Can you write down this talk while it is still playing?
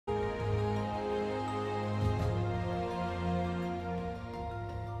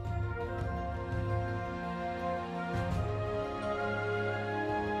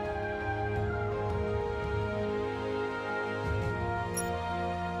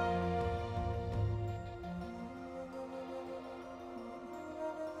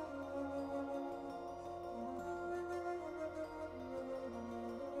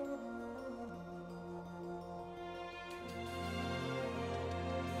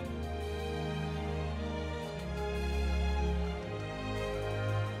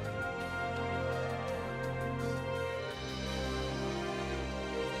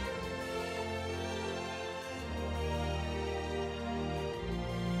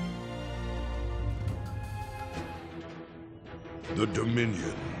The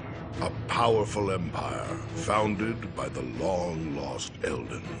Dominion, a powerful empire founded by the long-lost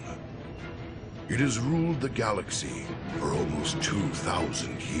Elden. It has ruled the galaxy for almost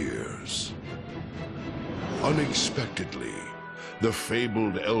 2,000 years. Unexpectedly, the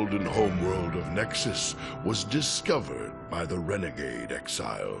fabled Elden homeworld of Nexus was discovered by the renegade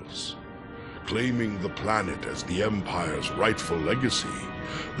exiles. Claiming the planet as the Empire's rightful legacy,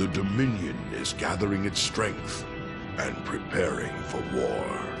 the Dominion is gathering its strength and preparing for war.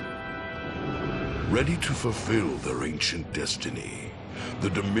 Ready to fulfill their ancient destiny, the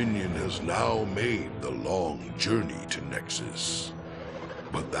Dominion has now made the long journey to Nexus.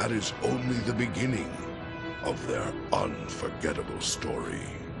 But that is only the beginning of their unforgettable story.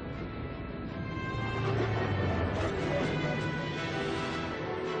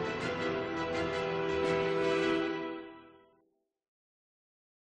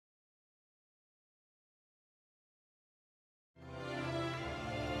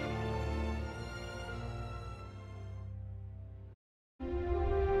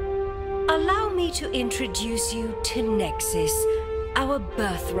 Allow me to introduce you to Nexus, our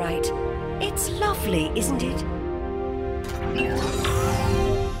birthright. It's lovely, isn't it?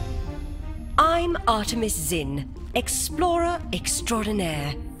 I'm Artemis Zinn, explorer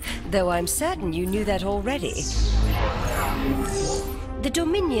extraordinaire, though I'm certain you knew that already. The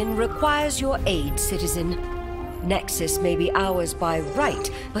Dominion requires your aid, citizen. Nexus may be ours by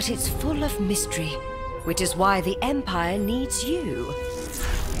right, but it's full of mystery, which is why the Empire needs you.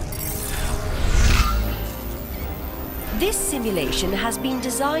 This simulation has been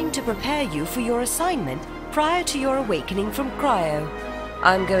designed to prepare you for your assignment prior to your awakening from cryo.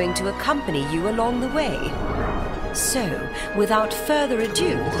 I'm going to accompany you along the way. So, without further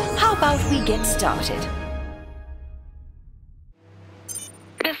ado, how about we get started?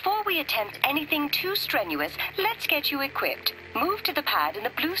 Before we attempt anything too strenuous, let's get you equipped. Move to the pad in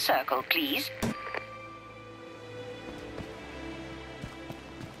the blue circle, please.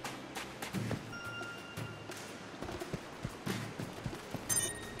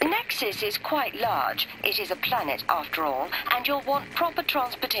 Nexus is quite large. It is a planet, after all, and you'll want proper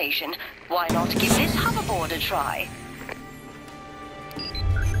transportation. Why not give this hoverboard a try?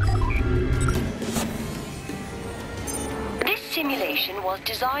 This simulation was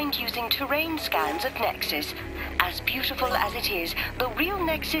designed using terrain scans of Nexus. As beautiful as it is, the real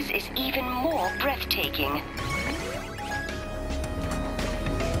Nexus is even more breathtaking.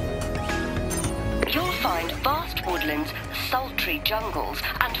 You'll find vast woodlands, sultry jungles,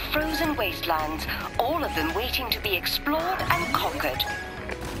 and frozen wastelands, all of them waiting to be explored and conquered.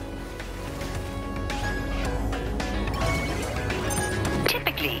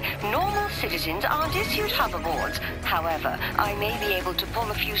 Typically, normal citizens aren't issued hoverboards. However, I may be able to pull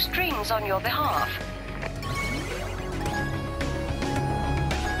a few strings on your behalf.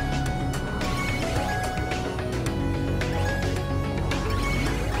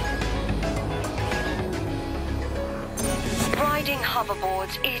 Riding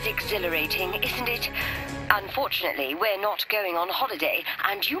hoverboards is exhilarating, isn't it? Unfortunately, we're not going on holiday,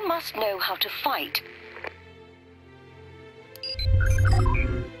 and you must know how to fight.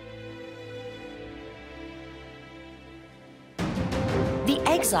 The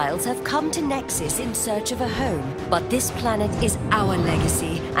exiles have come to Nexus in search of a home, but this planet is our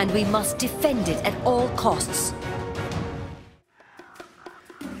legacy, and we must defend it at all costs.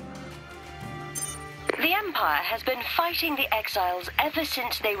 The Empire has been fighting the exiles ever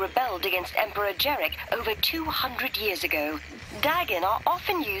since they rebelled against Emperor Jarek over 200 years ago. Dagon are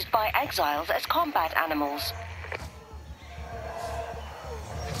often used by exiles as combat animals.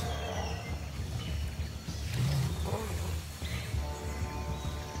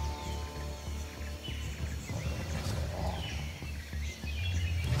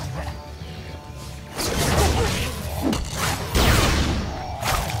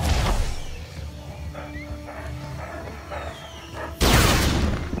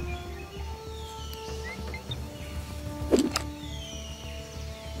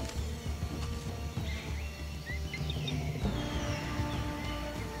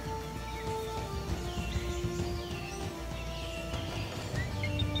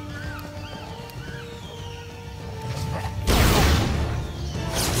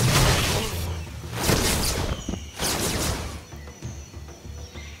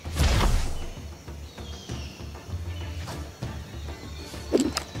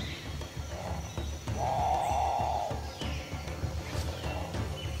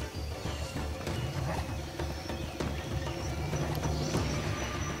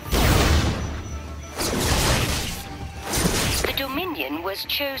 Dominion was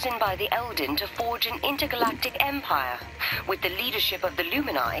chosen by the Elden to forge an intergalactic empire. With the leadership of the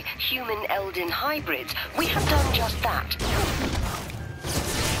Lumini, human-Elden hybrids, we have done just that.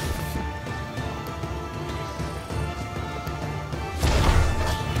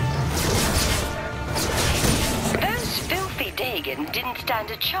 Those filthy Dagon didn't stand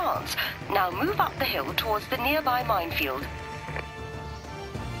a chance. Now move up the hill towards the nearby minefield.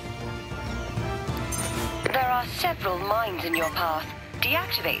 There are several mines in your path.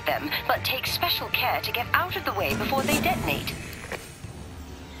 Deactivate them, but take special care to get out of the way before they detonate.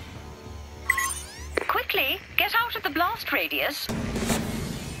 Quickly, get out of the blast radius.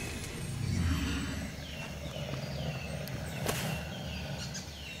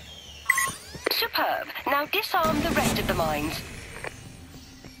 Superb. Now disarm the rest of the mines.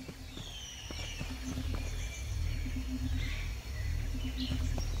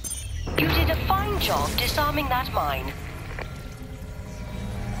 You did a fine job disarming that mine.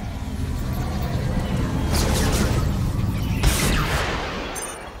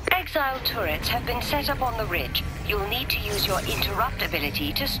 Exile turrets have been set up on the ridge. You'll need to use your interrupt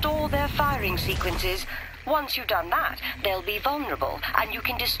ability to stall their firing sequences. Once you've done that, they'll be vulnerable, and you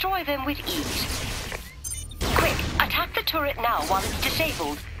can destroy them with ease. Quick, attack the turret now while it's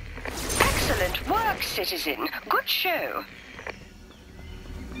disabled. Excellent work, citizen. Good show.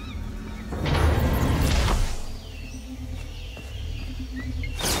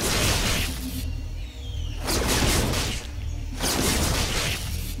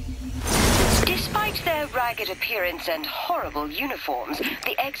 Despite their ragged appearance and horrible uniforms,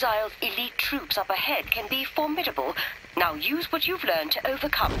 the Exiles' elite troops up ahead can be formidable. Now use what you've learned to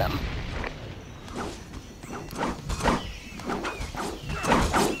overcome them.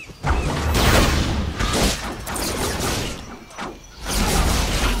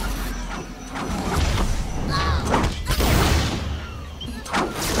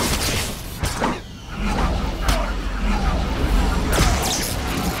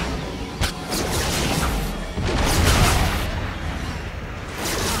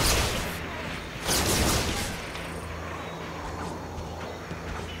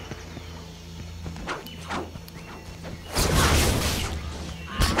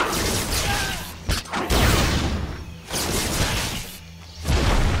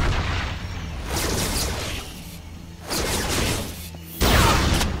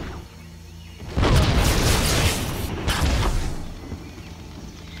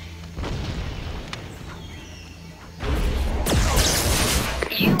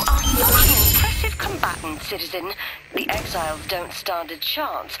 Citizen, the Exiles don't stand a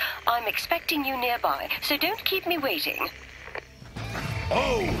chance. I'm expecting you nearby, so don't keep me waiting.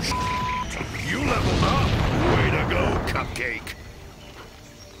 Oh, you leveled up! Way to go, Cupcake!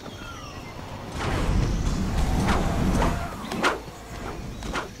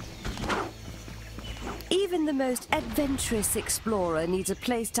 Even the most adventurous explorer needs a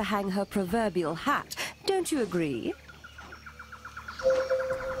place to hang her proverbial hat. Don't you agree?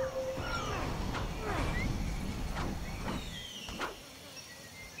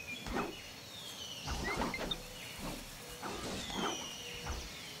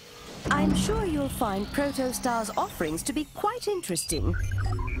 I'm sure you'll find ProtoStar's offerings to be quite interesting.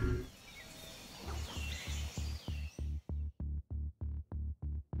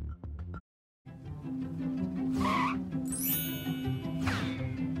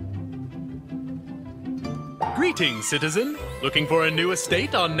 Greetings, citizen. Looking for a new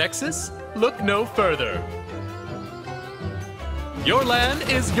estate on Nexus? Look no further. Your land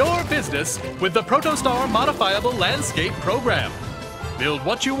is your business with the ProtoStar Modifiable Landscape Program. Build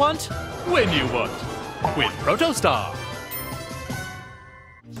what you want, when you want, with ProtoStar.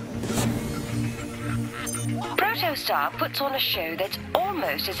 ProtoStar puts on a show that's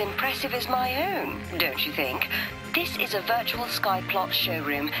almost as impressive as my own, don't you think? This is a virtual Skyplot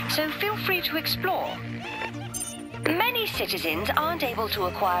showroom, so feel free to explore. Many citizens aren't able to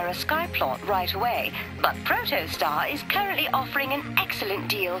acquire a Skyplot right away, but ProtoStar is currently offering an excellent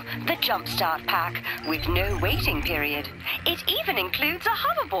deal, the Jumpstart Pack, with no waiting period. It even includes a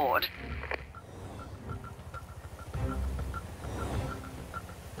hoverboard.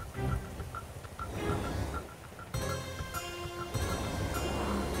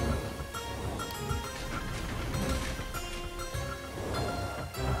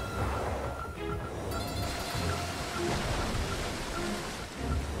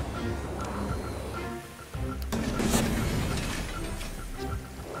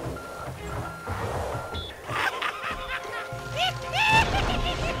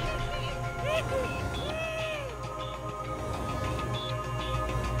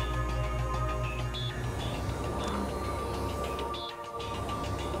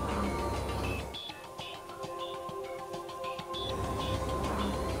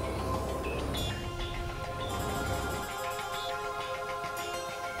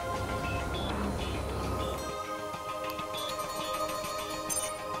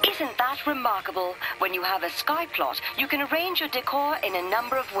 Isn't that remarkable? When you have a sky plot, you can arrange your decor in a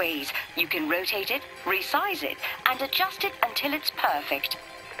number of ways. You can rotate it, resize it, and adjust it until it's perfect.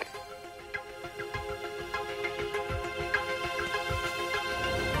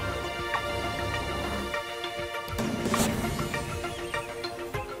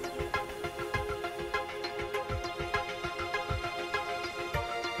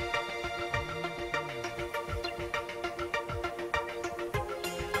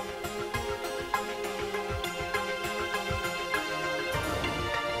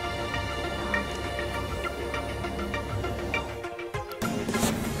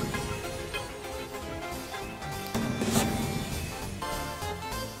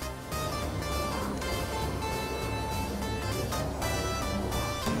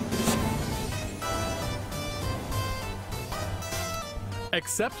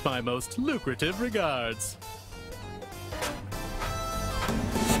 Accept my most lucrative regards.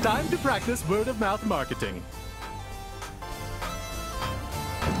 Time to practice word-of-mouth marketing.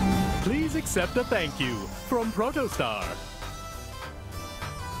 Please accept a thank you from ProtoStar.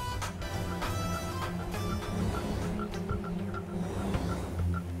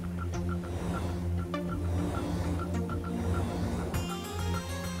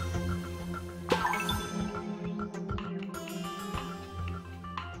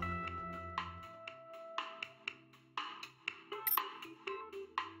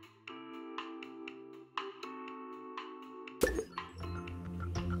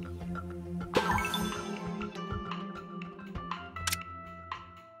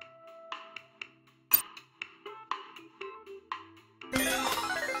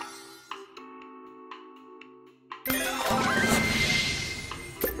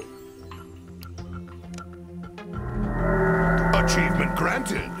 Achievement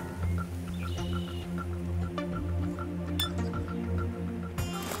granted.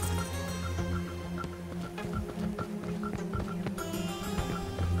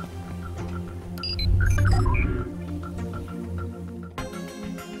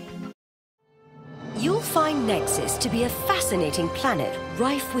 You'll find Nexus to be a fascinating planet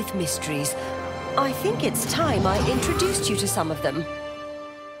rife with mysteries. I think it's time I introduced you to some of them.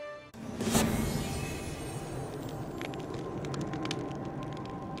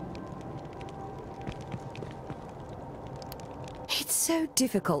 It's so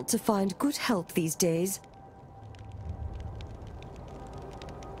difficult to find good help these days.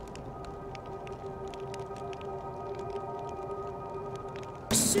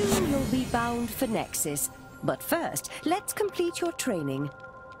 Soon you'll be bound for Nexus. But first, let's complete your training.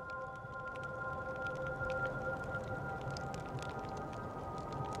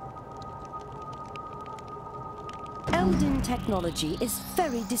 Elden technology is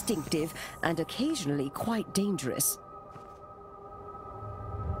very distinctive and occasionally quite dangerous.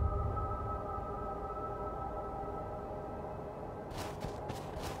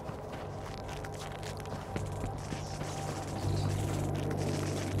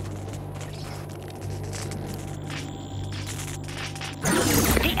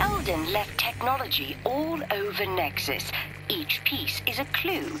 The Elden left technology all over Nexus. Each piece is a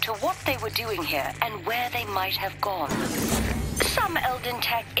clue to what they were doing here and where they might have gone. Some Elden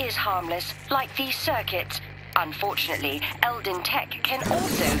tech is harmless, like these circuits. Unfortunately, Elden tech can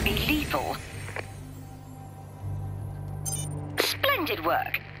also be lethal. Splendid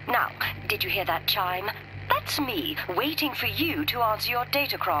work. Now, did you hear that chime? That's me, waiting for you to answer your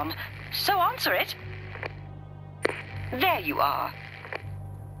datachron. So answer it. There you are.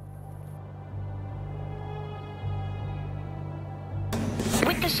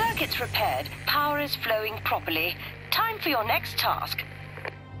 With the circuits repaired, power is flowing properly. Time for your next task.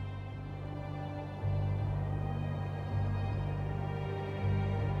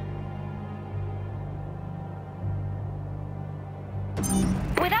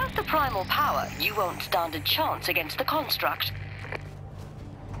 Without the primal power, you won't stand a chance against the construct.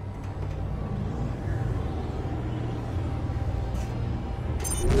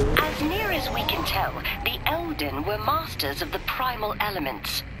 As near as we can tell, the Elden were masters of the primal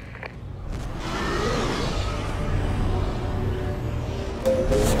elements.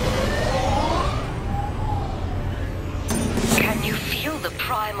 Can you feel the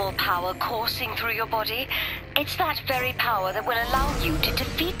primal power coursing through your body? It's that very power that will allow you to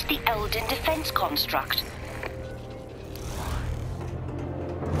defeat the Elden defense construct.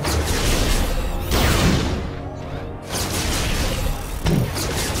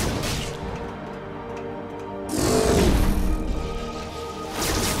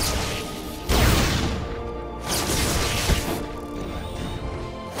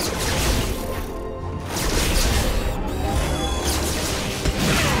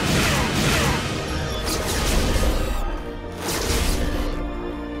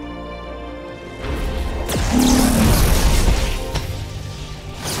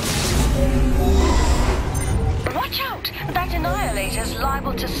 reactors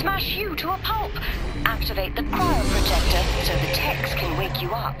liable to smash you to a pulp. Activate the cryo projector so the techs can wake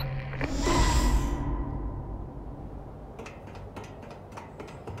you up.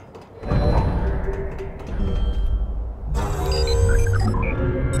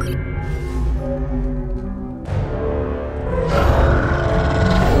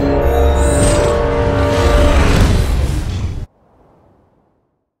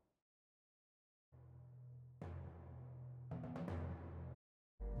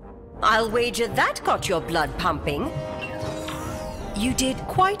 I'll wager that got your blood pumping. You did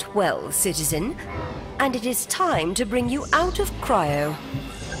quite well, citizen, and it is time to bring you out of cryo.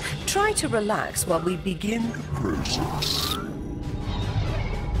 Try to relax while we begin the process.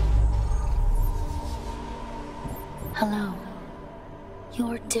 Hello.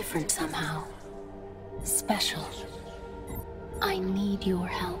 You're different somehow. Special. I need your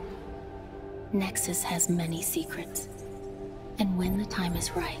help. Nexus has many secrets. And when the time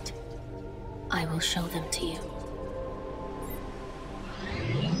is right, I will show them to you.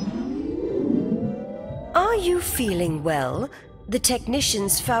 Are you feeling well? The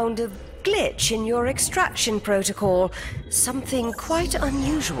technicians found a glitch in your extraction protocol. Something quite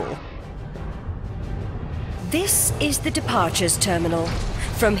unusual. This is the departures terminal.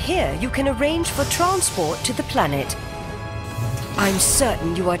 From here, you can arrange for transport to the planet. I'm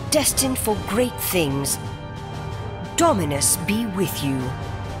certain you are destined for great things. Dominus be with you.